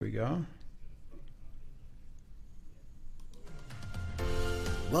we go.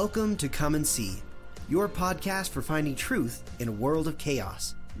 Welcome to Come and See, your podcast for finding truth in a world of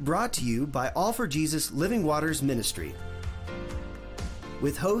chaos. Brought to you by All for Jesus Living Waters Ministry.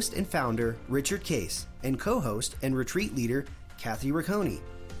 With host and founder Richard Case and co-host and retreat leader Kathy Ricconi.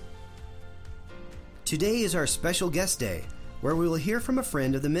 Today is our special guest day, where we will hear from a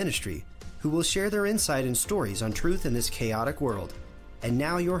friend of the ministry who will share their insight and stories on truth in this chaotic world. And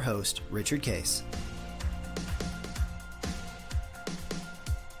now your host, Richard Case.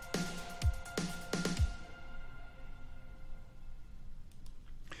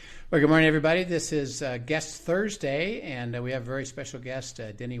 Well, good morning, everybody. This is Guest Thursday, and we have a very special guest,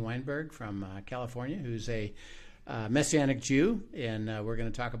 Denny Weinberg from California, who's a Messianic Jew, and we're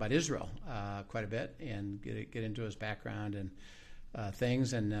going to talk about Israel quite a bit and get into his background and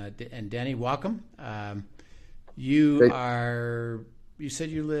things. And Denny, welcome. You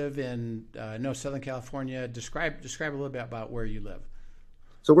said you live in Southern California. Describe a little bit about where you live.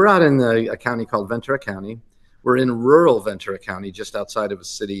 So we're out in a county called Ventura County. We're in rural Ventura County, just outside of the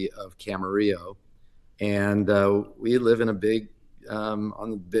city of Camarillo, and we live in a big,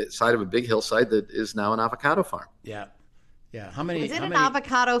 on the side of a big hillside that is now an avocado farm. Yeah. Was it an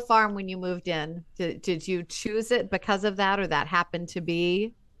avocado farm when you moved in? Did you choose it because of that, or that happened to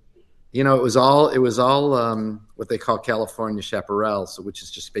be? You know, it was all what they call California chaparral, so which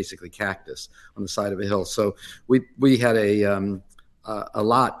is just basically cactus on the side of a hill. So we had a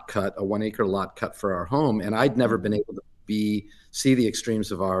lot cut, a 1 acre lot cut for our home. And I'd never been able to see the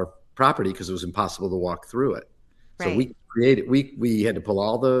extremes of our property because it was impossible to walk through it. Right. So we had to pull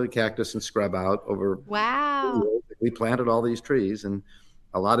all the cactus and scrub out over. Wow. We planted all these trees, and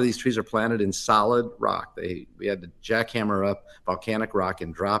a lot of these trees are planted in solid rock. We had to jackhammer up volcanic rock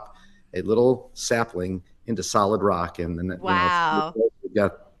and drop a little sapling into solid rock. And then wow. We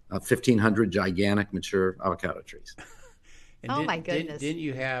got 1,500 gigantic mature avocado trees. And my goodness. Didn't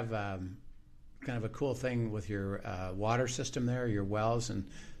you have kind of a cool thing with your water system there, your wells, and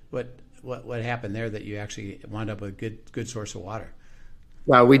what happened there that you actually wound up with a good source of water?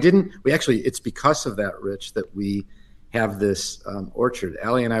 Well, it's because of that, Rich, that we have this orchard.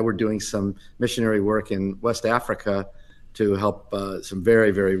 Allie and I were doing some missionary work in West Africa to help some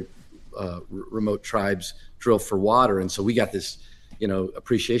very, very remote tribes drill for water. And so we got this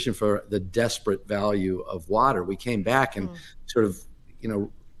appreciation for the desperate value of water. We came back and sort of,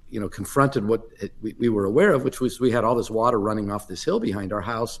 confronted what we were aware of, which was we had all this water running off this hill behind our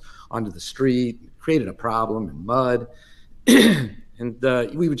house onto the street, created a problem and mud, and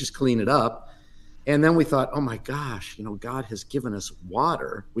we would just clean it up. And then we thought, oh my gosh, God has given us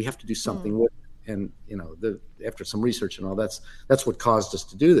water. We have to do something with it. And, after some research and all, that's what caused us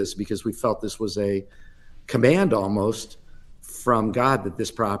to do this, because we felt this was a command almost from God that this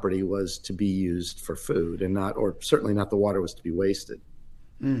property was to be used for food and certainly not the water was to be wasted.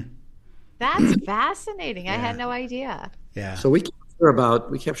 That's fascinating. Yeah. I had no idea. Yeah. So we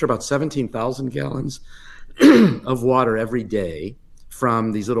capture about 17,000 gallons of water every day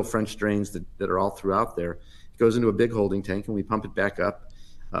from these little French drains that are all throughout there. It goes into a big holding tank, and we pump it back up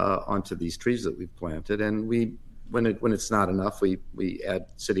onto these trees that we've planted. And when it's not enough, we add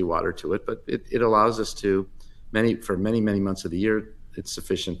city water to it, but it allows us to for many months of the year, it's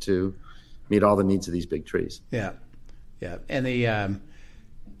sufficient to meet all the needs of these big trees. Yeah. And the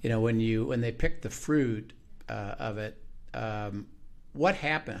when they pick the fruit of it, what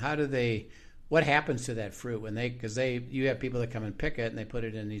happened? What happens to that fruit because you have people that come and pick it and they put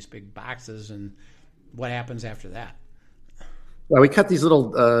it in these big boxes, and what happens after that? Well, we cut these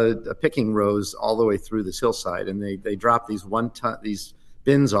little picking rows all the way through this hillside, and they drop these these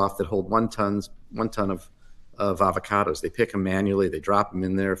bins off that hold 1 ton of avocados. They pick them manually. They drop them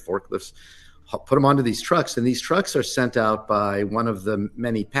in there, forklifts, put them onto these trucks, and these trucks are sent out by one of the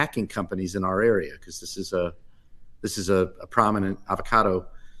many packing companies in our area, because this is a prominent avocado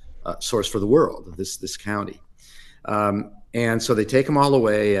source for the world, this county. And so they take them all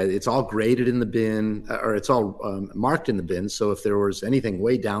away. It's all graded in the bin, or it's all marked in the bin. So if there was anything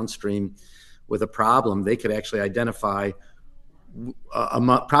way downstream with a problem, they could actually identify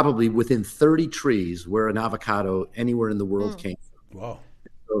probably within 30 trees where an avocado anywhere in the world came from. Wow.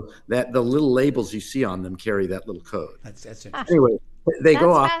 So that the little labels you see on them carry that little code. That's interesting. Anyway, they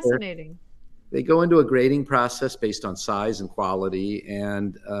go off fascinating. They go into a grading process based on size and quality,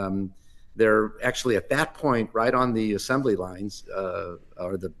 and they're actually at that point right on the assembly lines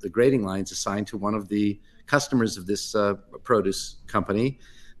or the grading lines assigned to one of the customers of this produce company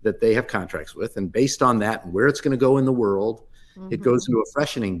that they have contracts with. And based on that and where it's going to go in the world, it goes into a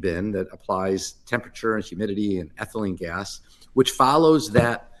freshening bin that applies temperature and humidity and ethylene gas, which follows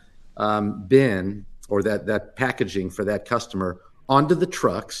that bin or that packaging for that customer onto the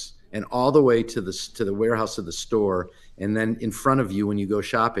trucks and all the way to the warehouse of the store, and then in front of you when you go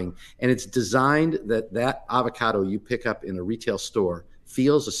shopping. And it's designed that avocado you pick up in a retail store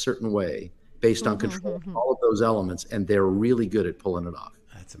feels a certain way based on control of all of those elements, and they're really good at pulling it off.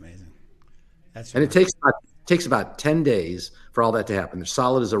 That's amazing. And it takes about 10 days for all that to happen. They're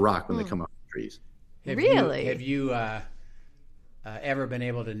solid as a rock when they come off the trees. Have you ever been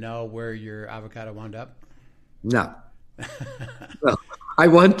able to know where your avocado wound up? No. Well, I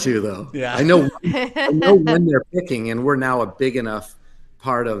want to, though. Yeah. I know when they're picking, and we're now a big enough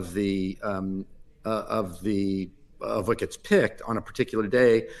part of what gets picked on a particular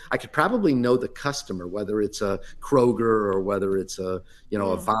day. I could probably know the customer, whether it's a Kroger or whether it's a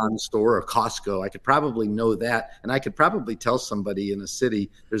Vons store or Costco. I could probably know that, and I could probably tell somebody in a city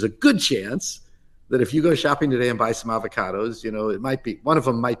there's a good chance that if you go shopping today and buy some avocados, it might be one of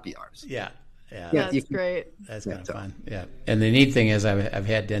them might be ours. Yeah. That's great. That's kind of fun. Yeah. And the neat thing is I've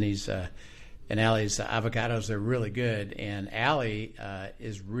had Denny's and Allie's avocados. They're really good. And Allie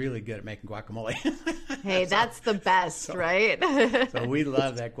is really good at making guacamole. Hey, that's the best, right? So we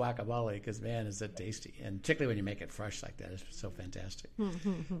love that guacamole because, man, is it tasty. And particularly when you make it fresh like that, it's so fantastic.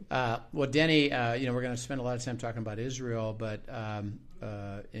 Well, Denny, we're going to spend a lot of time talking about Israel, but and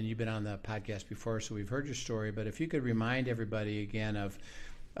you've been on the podcast before, so we've heard your story. But if you could remind everybody again of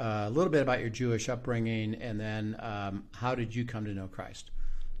a little bit about your Jewish upbringing, and then how did you come to know Christ?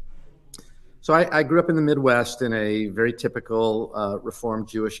 So I grew up in the Midwest in a very typical Reformed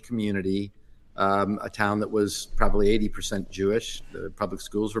Jewish community, a town that was probably 80% Jewish. The public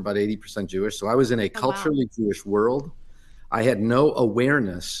schools were about 80% Jewish. So I was in a culturally Jewish world. I had no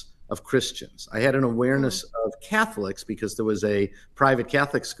awareness of Christians. I had an awareness of Catholics because there was a private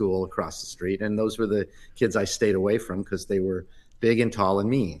Catholic school across the street, and those were the kids I stayed away from because they were big and tall and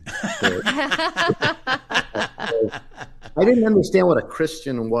mean. So, I didn't understand what a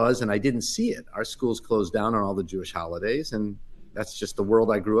Christian was, and I didn't see it. Our schools closed down on all the Jewish holidays, and that's just the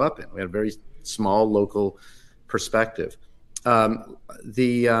world I grew up in. We had a very small local perspective. Because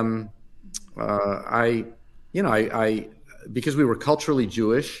we were culturally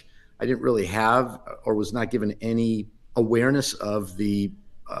Jewish, I didn't really have or was not given any awareness of who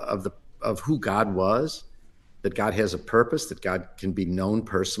God was, that God has a purpose, that God can be known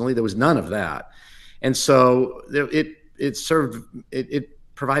personally. There was none of that. And so it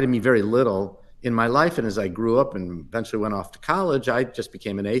provided me very little in my life. And as I grew up and eventually went off to college, I just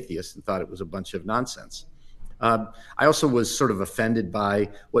became an atheist and thought it was a bunch of nonsense. I also was sort of offended by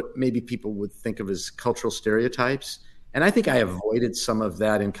what maybe people would think of as cultural stereotypes. And I think I avoided some of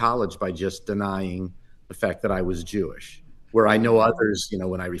that in college by just denying the fact that I was Jewish, where I know others,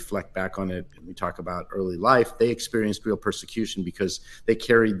 when I reflect back on it and we talk about early life, they experienced real persecution because they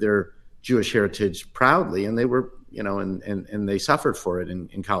carried their Jewish heritage proudly, and they were, and they suffered for it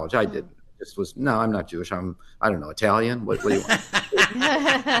in college. I didn't. Just was, no, I'm not Jewish. I don't know, Italian. What do you want?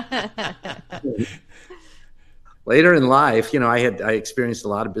 Later in life, I experienced a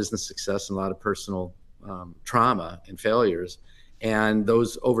lot of business success and a lot of personal trauma and failures, and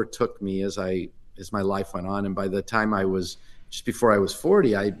those overtook me as my life went on. And by the time just before I was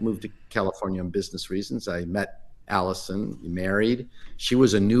 40, I moved to California on business reasons. I met Allison, married. She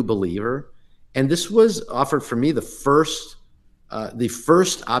was a new believer, and this was offered for me the first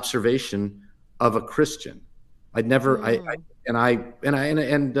observation of a Christian. I'd never, she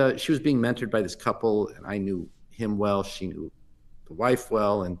was being mentored by this couple, and I knew him well. She knew the wife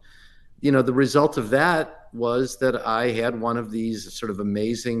well, and the result of that was that I had one of these sort of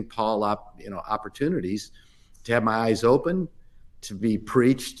amazing opportunities to have my eyes open, to be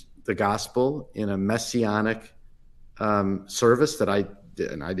preached the gospel in a Messianic service that I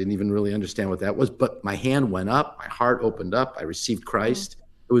didn't even really understand what that was, but my hand went up, my heart opened up, I received Christ.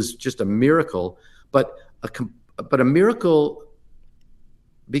 It was just a miracle, but a miracle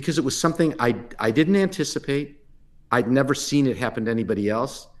because it was something I didn't anticipate. I'd never seen it happen to anybody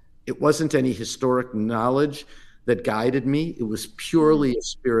else. It wasn't any historic knowledge that guided me. It was purely a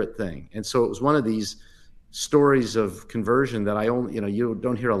spirit thing. And so it was one of these stories of conversion that I only, you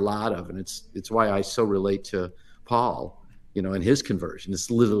don't hear a lot of. And it's why I so relate to Paul, and his conversion.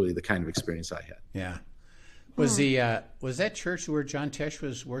 It's literally the kind of experience I had. Yeah. Was that church where John Tesh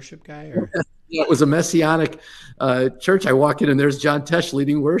was worship guy? Or? Yeah, it was a Messianic church. I walk in and there's John Tesh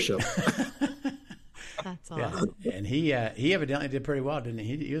leading worship. That's awesome. Yeah. And he evidently did pretty well, didn't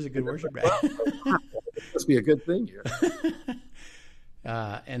he? He was a good worship guy. It must be a good thing here.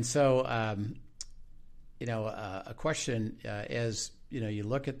 And so, a question as you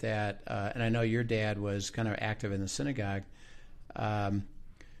look at that, and I know your dad was kind of active in the synagogue.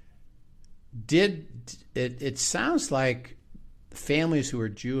 it sounds like families who are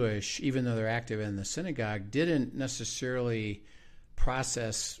Jewish, even though they're active in the synagogue, didn't necessarily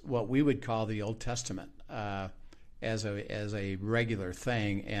process what we would call the Old Testament as a regular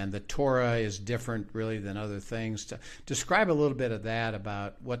thing, and the Torah is different really than other things. To describe a little bit of that,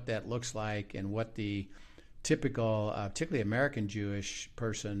 about what that looks like and what the typical, particularly American Jewish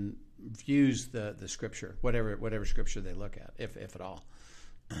person views the scripture, whatever scripture they look at, if at all.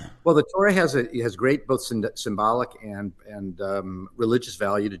 Well, the Torah has great both symbolic and religious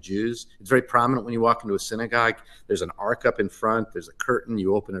value to Jews. It's very prominent when you walk into a synagogue. There's an ark up in front. There's a curtain.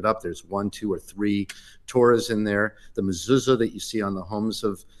 You open it up. There's 1, 2, or 3 Torahs in there. The mezuzah that you see on the homes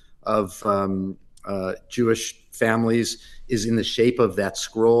of Jewish families is in the shape of that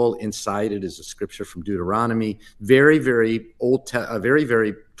scroll. Inside it is a scripture from Deuteronomy. Very, very very,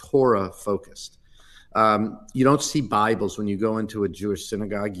 very Torah focused. You don't see Bibles when you go into a Jewish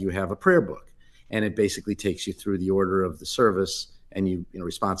synagogue. You have a prayer book, and it basically takes you through the order of the service and you know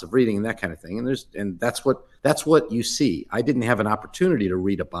responsive reading and that kind of thing. And that's what you see. I didn't have an opportunity to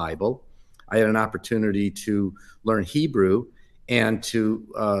read a Bible. I had an opportunity to learn Hebrew and to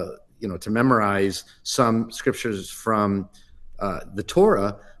memorize some scriptures from the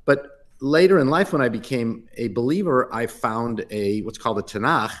Torah. But later in life, when I became a believer, I found what's called a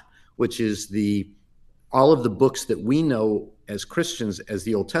Tanakh, which is all of the books that we know as Christians as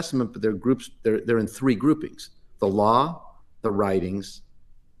the Old Testament, but they're in 3 groupings: the law, the writings,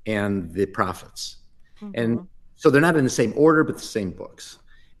 and the prophets. Mm-hmm. And so they're not in the same order, but the same books.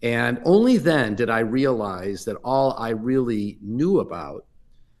 And only then did I realize that all I really knew about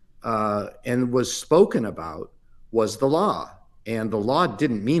and was spoken about was the law. And the law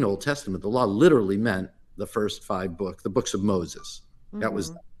didn't mean Old Testament. The law literally meant the first 5 books, the books of Moses. Mm-hmm. That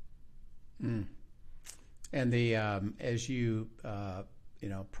was. Mm. And the as you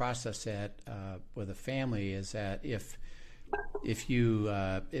process that with a family, is that if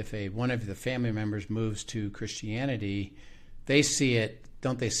one of the family members moves to Christianity, they see it,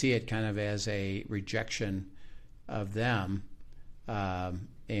 don't they see it kind of as a rejection of them,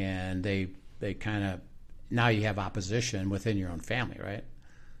 and they kind of, now you have opposition within your own family, right?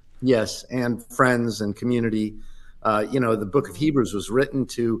 Yes, and friends and community. The book of Hebrews was written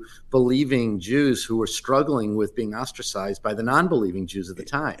to believing Jews who were struggling with being ostracized by the non-believing Jews at the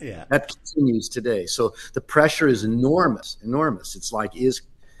time. Yeah. That continues today. So the pressure is enormous. It's like,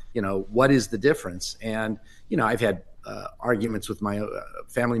 what is the difference? And, I've had arguments with my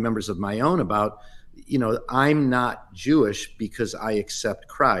family members of my own about, I'm not Jewish because I accept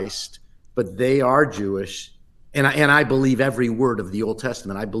Christ, but they are Jewish. And I believe every word of the Old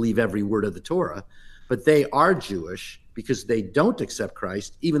Testament. I believe every word of the Torah. But they are Jewish because they don't accept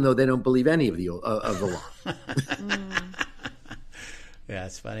Christ, even though they don't believe any of the law. Yeah,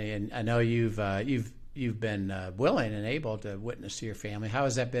 it's funny, and I know you've been willing and able to witness to your family. How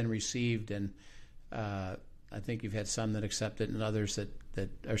has that been received? And I think you've had some that accept it, and others that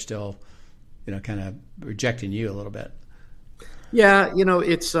are still, kind of rejecting you a little bit. Yeah,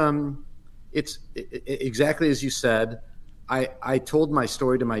 it's exactly as you said. I told my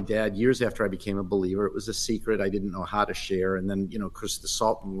story to my dad years after I became a believer. It was a secret. I didn't know how to share. And then, because the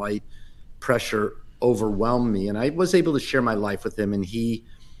salt and light pressure overwhelmed me. And I was able to share my life with him. And he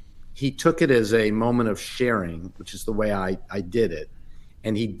took it as a moment of sharing, which is the way I did it.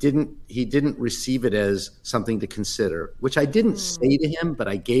 And he didn't receive it as something to consider, which I didn't say to him, but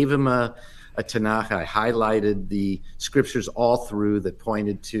I gave him a Tanakh. I highlighted the scriptures all through that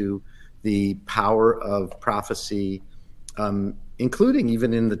pointed to the power of prophecy, including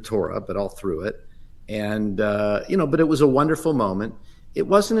even in the Torah, but all through it. And, but it was a wonderful moment. It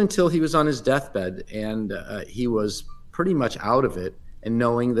wasn't until he was on his deathbed and he was pretty much out of it, and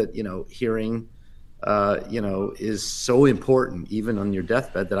knowing that, hearing, is so important even on your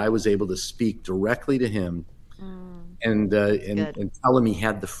deathbed, that I was able to speak directly to him and tell him he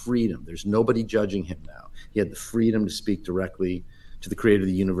had the freedom. There's nobody judging him now. He had the freedom to speak directly to the creator of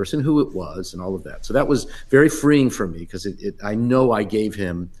the universe and who it was and all of that. So that was very freeing for me, because I know I gave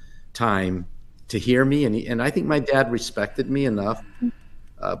him time to hear me. And I think my dad respected me enough,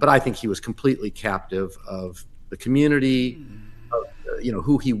 but I think he was completely captive of the community, of,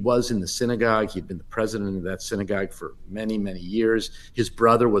 who he was in the synagogue. He'd been the president of that synagogue for many, many years. His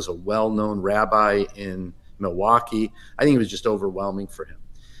brother was a well-known rabbi in Milwaukee. I think it was just overwhelming for him.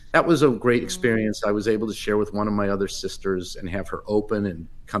 That was a great experience. I was able to share with one of my other sisters and have her open and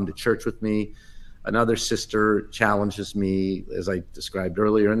come to church with me. Another sister challenges me, as I described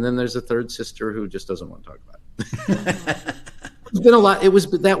earlier. And then there's a third sister who just doesn't want to talk about it. It's been a lot. It was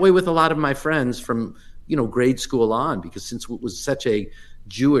that way with a lot of my friends from, grade school on, because since it was such a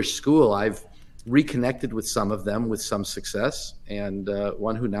Jewish school. I've reconnected with some of them with some success, and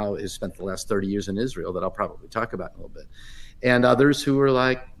one who now has spent the last 30 years in Israel that I'll probably talk about in a little bit, and others who are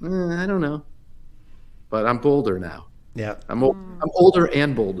like, I don't know, but I'm bolder now. Yeah, I'm older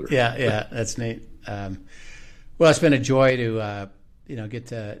and bolder. Yeah, that's neat. Well, it's been a joy to get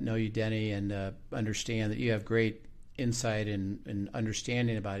to know you, Denny, and understand that you have great insight and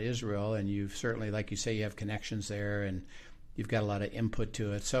understanding about Israel, and you've certainly, like you say, you have connections there, and you've got a lot of input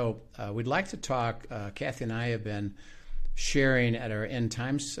to it. So we'd like to talk. Kathy and I have been sharing at our End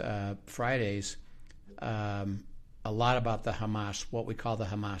Times Fridays a lot about the Hamas, what we call the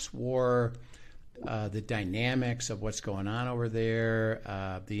Hamas war, the dynamics of what's going on over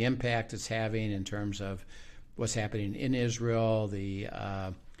there, the impact it's having in terms of what's happening in Israel, the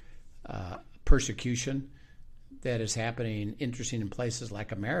persecution that is happening, interesting in places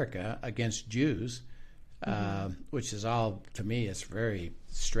like America against Jews, which is all, to me, it's very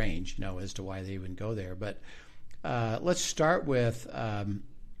strange, as to why they even go there. But let's start with,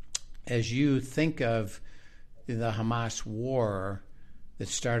 as you think of the Hamas war that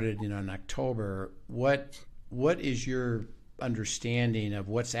started, in October, what is your understanding of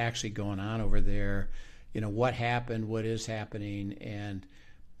what's actually going on over there? What happened, what is happening, and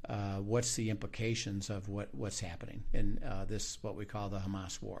what's the implications of what's happening in this, what we call the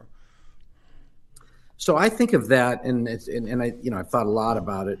Hamas war? So I think of that, and I've thought a lot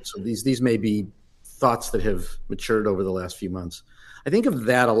about it. So these may be thoughts that have matured over the last few months. I think of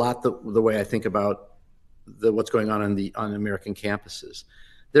that a lot the way I think about what's going on American campuses.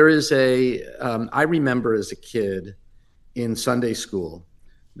 There is I remember as a kid in Sunday school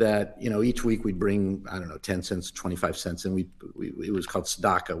that each week we'd bring 10 cents, 25 cents, and it was called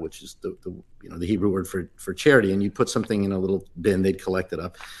tzedakah, which is the Hebrew word for charity, and you put something in a little bin, they'd collect it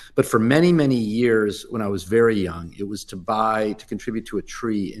up. But for many, many years when I was very young, it was to contribute to a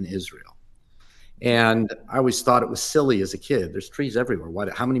tree in Israel. And I always thought it was silly as a kid. There's trees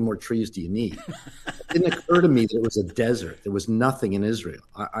everywhere. How many more trees do you need? It didn't occur to me that it was a desert. There was nothing in Israel.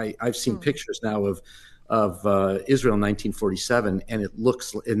 I've seen pictures now of Israel in 1947, and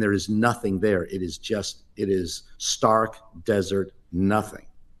there is nothing there. It is stark desert, nothing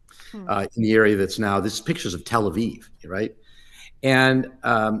in the area that's now. This is pictures of Tel Aviv, right? And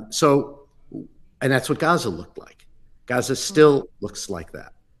and that's what Gaza looked like. Gaza still looks like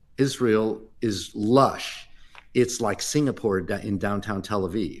that. Israel is lush. It's like Singapore in downtown Tel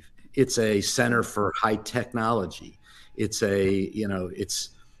Aviv. It's a center for high technology. And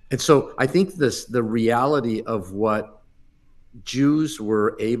so I think the reality of what Jews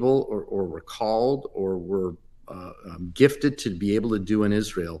were able or were called or were gifted to be able to do in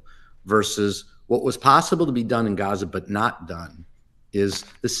Israel versus what was possible to be done in Gaza but not done is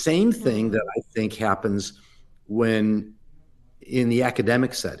the same thing that I think happens when in the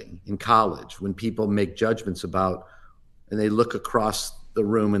academic setting, in college, when people make judgments about, and they look across the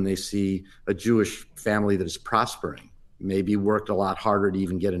room and they see a Jewish family that is prospering, maybe worked a lot harder to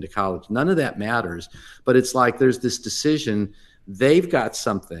even get into college. None of that matters, but it's like there's this decision, they've got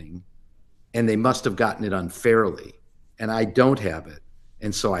something and they must have gotten it unfairly, and I don't have it,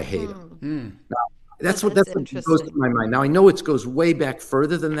 and so I hate them. Now, that's what goes through my mind. Now I know it goes way back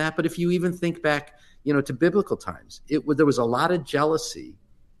further than that, but if you even think back, to biblical times, there was a lot of jealousy,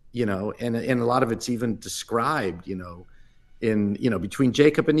 and a lot of it's even described, in between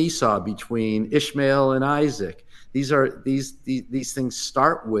Jacob and Esau, between Ishmael and Isaac. These things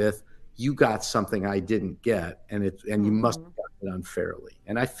start with, you got something I didn't get, and you must have gotten it unfairly.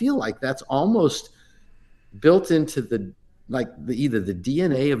 And I feel like that's almost built into either the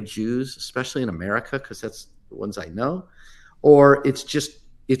DNA of Jews, especially in America, because that's the ones I know, or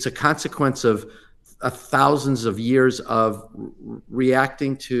it's a consequence of thousands of years of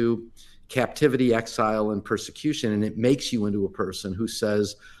reacting to captivity, exile, and persecution, and it makes you into a person who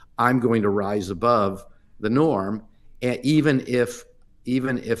says, I'm going to rise above the norm, and even if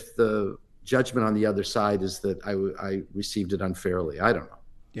the judgment on the other side is that I received it unfairly. I don't know.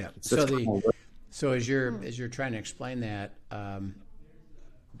 Yeah. So as you're trying to explain that,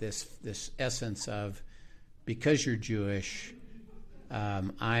 this essence of, because you're Jewish,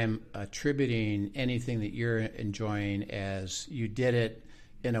 I'm attributing anything that you're enjoying as you did it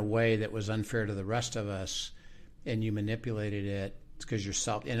in a way that was unfair to the rest of us, and you manipulated it because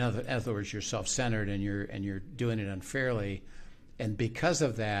in other words, you're self-centered and you're doing it unfairly, and because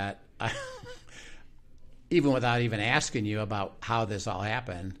of that, even without even asking you about how this all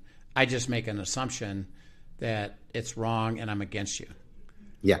happened, I just make an assumption that it's wrong and I'm against you.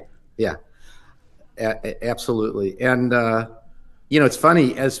 Yeah, absolutely, and. It's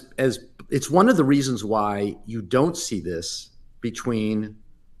funny, as it's one of the reasons why you don't see this between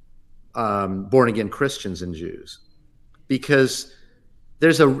born again Christians and Jews, because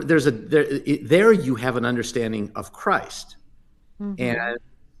there you have an understanding of Christ, and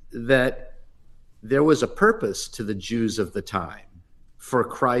that there was a purpose to the Jews of the time for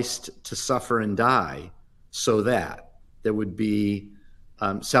Christ to suffer and die, so that there would be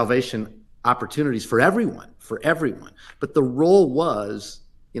salvation opportunities for everyone. But the role was,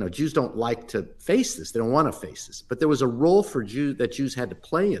 Jews don't like to face this. They don't want to face this. But there was a role for Jews that Jews had to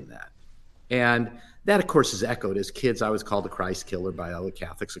play in that. And that, of course, is echoed. As kids, I was called a Christ killer by all the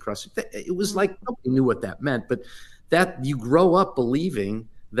Catholics across. It was like nobody knew what that meant. But that you grow up believing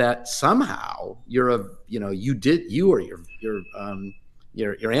that somehow you or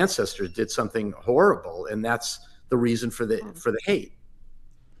your ancestors did something horrible, and that's the reason for the hate.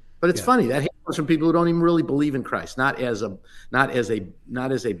 But it's funny that hate comes from people who don't even really believe in Christ, not as a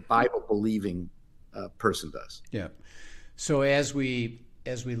Bible believing person does. Yeah. So as we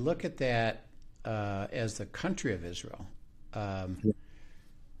look at that as the country of Israel,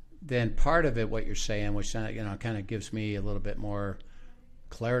 then part of it, what you're saying, which kind of gives me a little bit more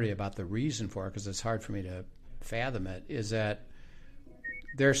clarity about the reason for it, because it's hard for me to fathom it, is that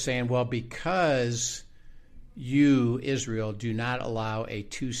they're saying, well, because you, Israel, do not allow a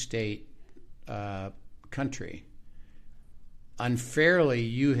two-state country, unfairly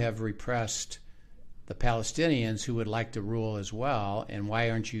you have repressed the Palestinians who would like to rule as well, and why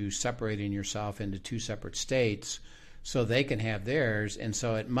aren't you separating yourself into two separate states so they can have theirs? And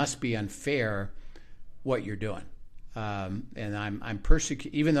so it must be unfair what you're doing. And I'm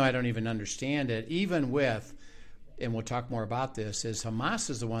persecuted, even though I don't even understand it, even with, and we'll talk more about this, is Hamas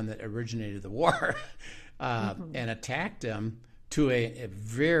is the one that originated the war and attacked them to a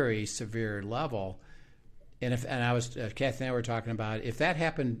very severe level. And Kathy and I were talking about, if that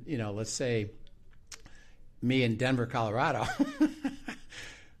happened, let's say me in Denver, Colorado,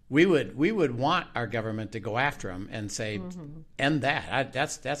 we would want our government to go after them and say, end that.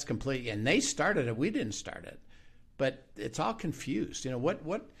 That's complete. And they started it. We didn't start it. But it's all confused.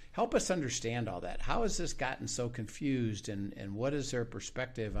 What help us understand all that? How has this gotten so confused, and what is their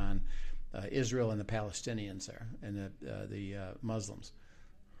perspective on Israel and the Palestinians there, and the Muslims?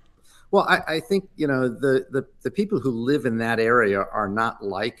 Well, I think the people who live in that area are not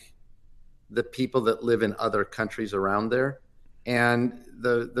like the people that live in other countries around there, and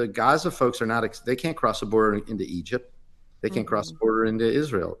the Gaza folks are not. They can't cross the border into Egypt. They can't cross the border into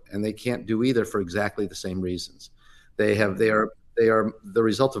Israel, and they can't do either for exactly the same reasons. They are the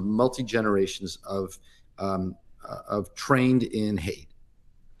result of multi-generations of trained in hate.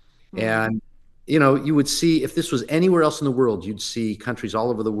 And, you would see, if this was anywhere else in the world, you'd see countries all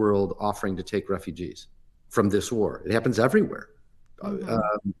over the world offering to take refugees from this war. It happens everywhere.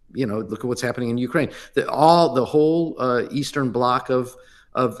 Look at what's happening in Ukraine. The whole Eastern Bloc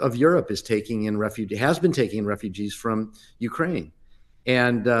of Europe is taking in has been taking in refugees from Ukraine.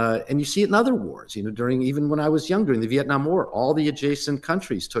 And you see it in other wars, even when I was young, during the Vietnam War, all the adjacent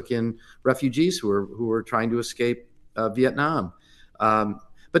countries took in refugees who were trying to escape Vietnam.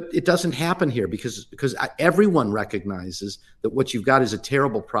 But it doesn't happen here because everyone recognizes that what you've got is a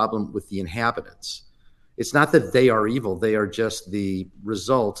terrible problem with the inhabitants. It's not that they are evil. They are just the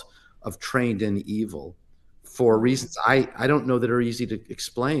result of trained in evil for reasons I don't know that are easy to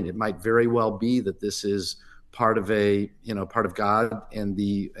explain. It might very well be that this is part of God and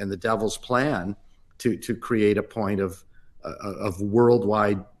the devil's plan to create a point of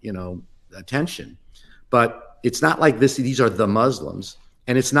worldwide attention. But it's not like this. These are the Muslims,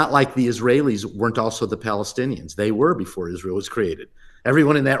 and it's not like the Israelis weren't also the Palestinians. They were before Israel was created.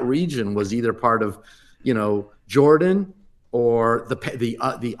 Everyone in that region was either part of Jordan or the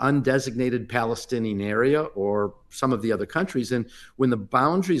undesignated Palestinian area or some of the other countries. And when the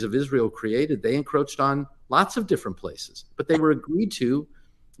boundaries of Israel created, they encroached on lots of different places, but they were agreed to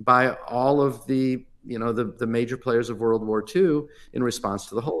by all of the major players of World War II in response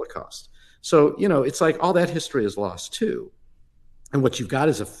to the Holocaust. So, it's like all that history is lost too. And what you've got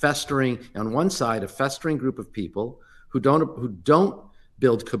is on one side, a festering group of people who don't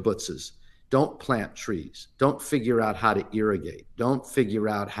build kibbutzes, don't plant trees, don't figure out how to irrigate, don't figure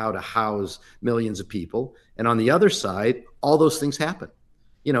out how to house millions of people. And on the other side, all those things happen.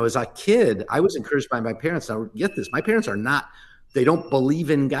 As a kid, I was encouraged by my parents. Now, get this, my parents they don't believe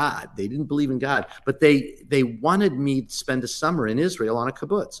in God. They didn't believe in God, but they wanted me to spend a summer in Israel on a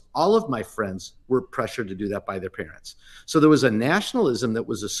kibbutz. All of my friends were pressured to do that by their parents. So there was a nationalism that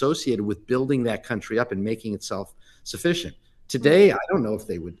was associated with building that country up and making itself sufficient. Today, I don't know if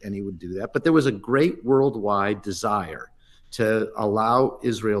any would do that, but there was a great worldwide desire to allow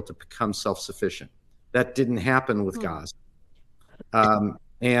Israel to become self-sufficient. That didn't happen with Gaza.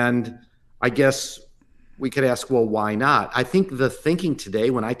 And I guess we could ask, well, why not? I think the thinking today,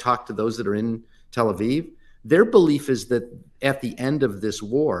 when I talk to those that are in Tel Aviv, their belief is that at the end of this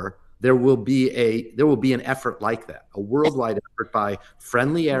war, there will be an effort like that, a worldwide effort by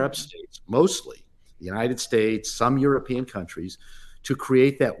friendly Arab states, mostly the United States, some European countries, to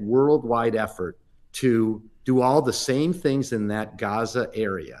create that worldwide effort to do all the same things in that Gaza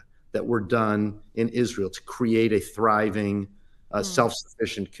area that were done in Israel, to create a thriving,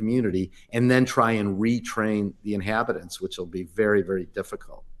 self-sufficient community, and then try and retrain the inhabitants, which will be very, very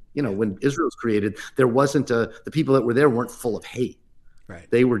difficult. When Israel was created, there wasn't the people that were there weren't full of hate. Right.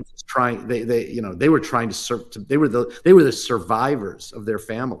 They were just trying. They were trying to serve. They were the survivors of their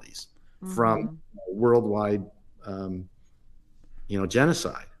families from worldwide,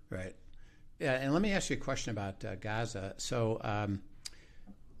 genocide. Right. Yeah, and let me ask you a question about Gaza. So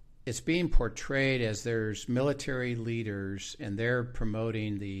it's being portrayed as there's military leaders, and they're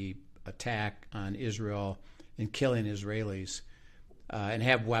promoting the attack on Israel and killing Israelis, and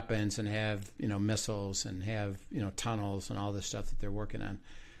have weapons and have missiles and have tunnels and all this stuff that they're working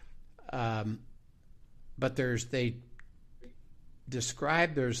on. But they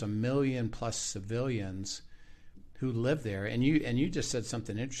describe there's 1 million plus civilians who live there, and you just said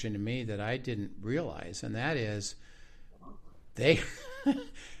something interesting to me that I didn't realize, and that is they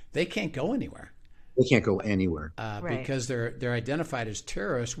can't go anywhere. They can't go anywhere because they're identified as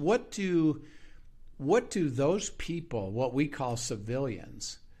terrorists. What do those people, what we call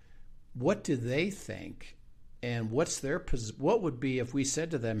civilians, what do they think, and what would be if we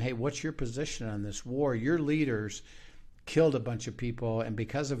said to them, "Hey, what's your position on this war? Your leaders killed a bunch of people, and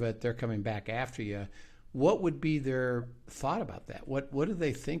because of it, they're coming back after you." What would be their thought about that? What do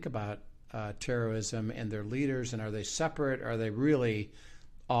they think about terrorism and their leaders, and are they separate? Are they really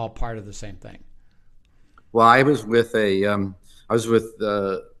all part of the same thing? Well, I was with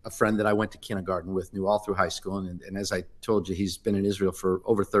a friend that I went to kindergarten with, knew all through high school, and as I told you, he's been in Israel for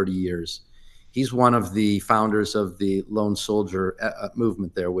over 30 years. He's one of the founders of the Lone Soldier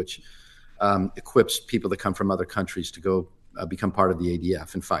movement there, which equips people that come from other countries to go become part of the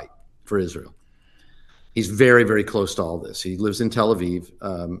ADF and fight for Israel. He's very, very close to all this. He lives in Tel Aviv,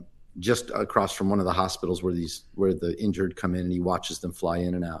 just across from one of the hospitals where the injured come in, and he watches them fly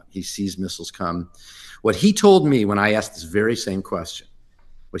in and out. He sees missiles come. What he told me when I asked this very same question,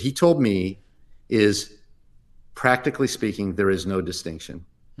 what he told me is, practically speaking, there is no distinction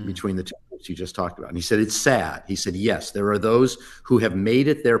between the two groups you just talked about. And he said, it's sad. He said, yes, there are those who have made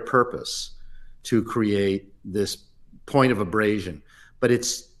it their purpose to create this point of abrasion, but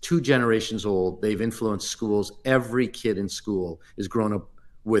it's 2 generations old. They've influenced schools. Every kid in school is grown up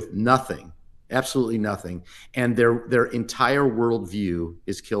with nothing, absolutely nothing. And their entire worldview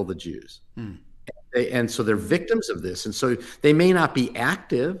is kill the Jews. And so they're victims of this. And so they may not be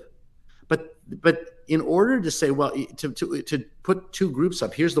active, but in order to say, well, to put 2 groups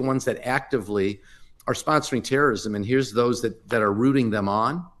up, here's the ones that actively are sponsoring terrorism, and here's those that are rooting them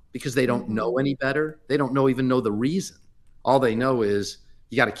on because they don't know any better. They don't even know the reason. All they know is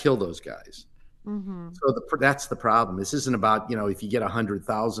you got to kill those guys. So that's the problem. This isn't about, if you get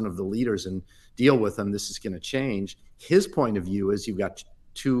 100,000 of the leaders and deal with them, this is going to change. His point of view is you've got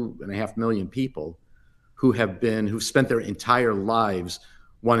 2.5 million people who've spent their entire lives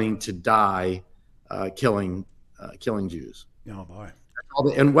wanting to die killing Jews. Oh boy.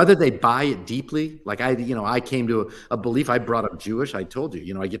 And whether they buy it deeply, like I came to a belief. I brought up Jewish. I told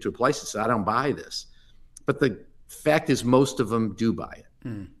you, I get to a place and say, I don't buy this. But the fact is, most of them do buy it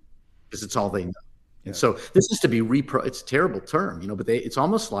because it's all they know. Yeah. And so this is to be it's a terrible term, but it's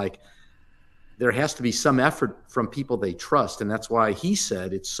almost like there has to be some effort from people they trust. And that's why he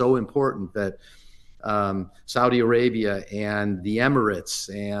said it's so important that Saudi Arabia and the Emirates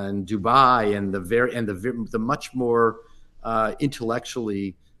and Dubai and the much more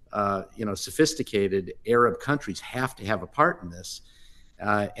intellectually sophisticated Arab countries have to have a part in this,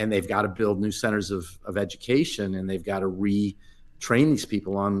 and they've got to build new centers of education, and they've got to retrain these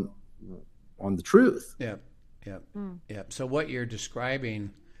people on the truth. Yeah. So what you're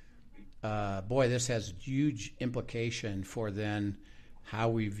describing, boy, this has huge implication for then how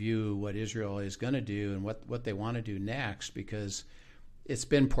we view what Israel is going to do and what they want to do next, because it's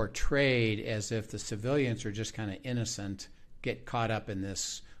been portrayed as if the civilians are just kind of innocent, get caught up in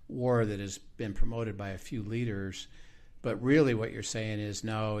this war that has been promoted by a few leaders. But really what you're saying is,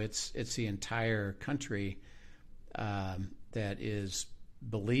 no, it's the entire country that is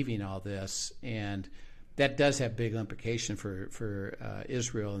believing all this, and that does have big implication for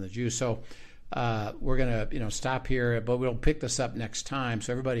Israel and the Jews. So we're going to stop here, but we'll pick this up next time.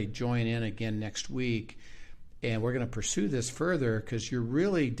 So everybody join in again next week. And we're going to pursue this further because you're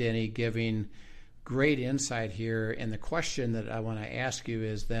really, Denny, giving great insight here. And the question that I want to ask you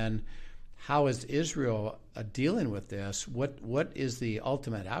is then, how is Israel dealing with this? What is the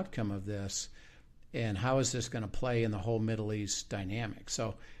ultimate outcome of this? And how is this going to play in the whole Middle East dynamic?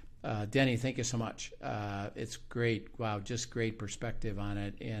 So, Denny, thank you so much. It's great. Wow, just great perspective on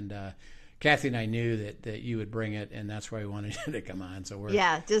it. And Kathy and I knew that you would bring it, and that's why we wanted you to come on. So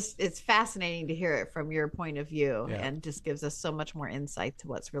it's fascinating to hear it from your point of view, and just gives us so much more insight to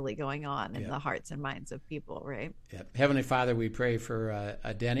what's really going on in the hearts and minds of people, right? Yeah. Heavenly Father, we pray for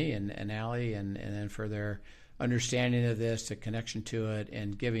Denny and Allie, and then for their understanding of this, the connection to it,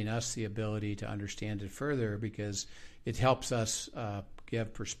 and giving us the ability to understand it further, because it helps us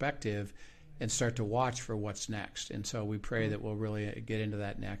give perspective and start to watch for what's next. And so we pray that we'll really get into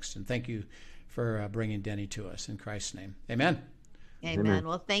that next. And thank you for bringing Denny to us. In Christ's name, amen. Amen.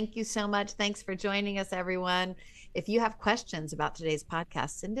 Well, thank you so much. Thanks for joining us, everyone. If you have questions about today's podcast,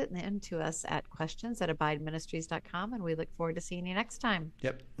 send it in to us at questions@abideministries.com, and we look forward to seeing you next time.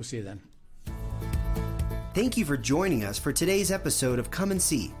 Yep. We'll see you then. Thank you for joining us for today's episode of Come and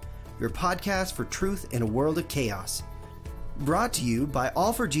See, your podcast for truth in a world of chaos. Brought to you by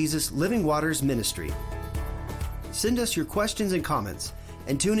All for Jesus Living Waters Ministry. Send us your questions and comments,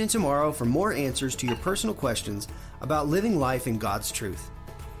 and tune in tomorrow for more answers to your personal questions about living life in God's truth.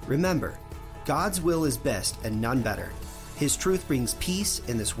 Remember, God's will is best and none better. His truth brings peace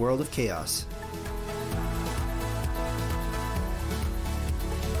in this world of chaos.